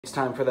It's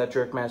time for that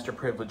Jerk Master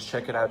privilege.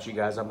 Check it out, you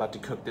guys. I'm about to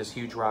cook this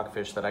huge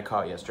rockfish that I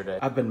caught yesterday.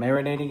 I've been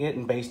marinating it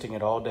and basting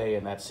it all day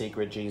in that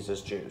secret Jesus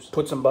juice.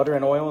 Put some butter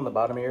and oil in the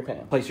bottom of your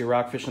pan. Place your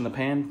rockfish in the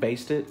pan,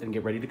 baste it, and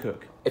get ready to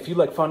cook. If you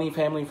like funny,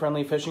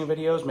 family-friendly fishing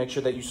videos, make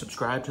sure that you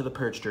subscribe to The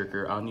Perch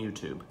Jerker on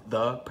YouTube.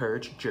 The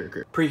Perch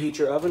Jerker. Preheat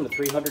your oven to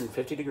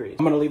 350 degrees.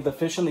 I'm gonna leave the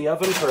fish in the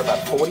oven for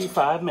about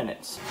 45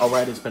 minutes. All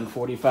right, it's been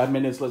 45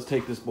 minutes. Let's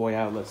take this boy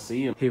out. Let's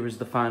see him. Here is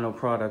the final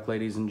product,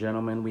 ladies and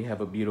gentlemen. We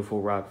have a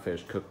beautiful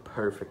rockfish cooked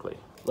perfectly.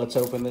 Let's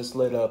open this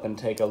lid up and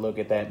take a look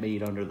at that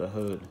meat under the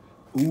hood.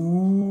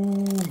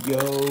 Ooh, yo,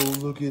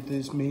 look at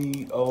this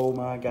meat. Oh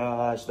my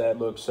gosh, that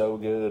looks so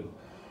good.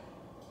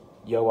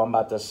 Yo, I'm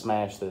about to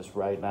smash this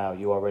right now.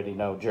 You already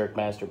know, Jerk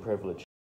Master privilege.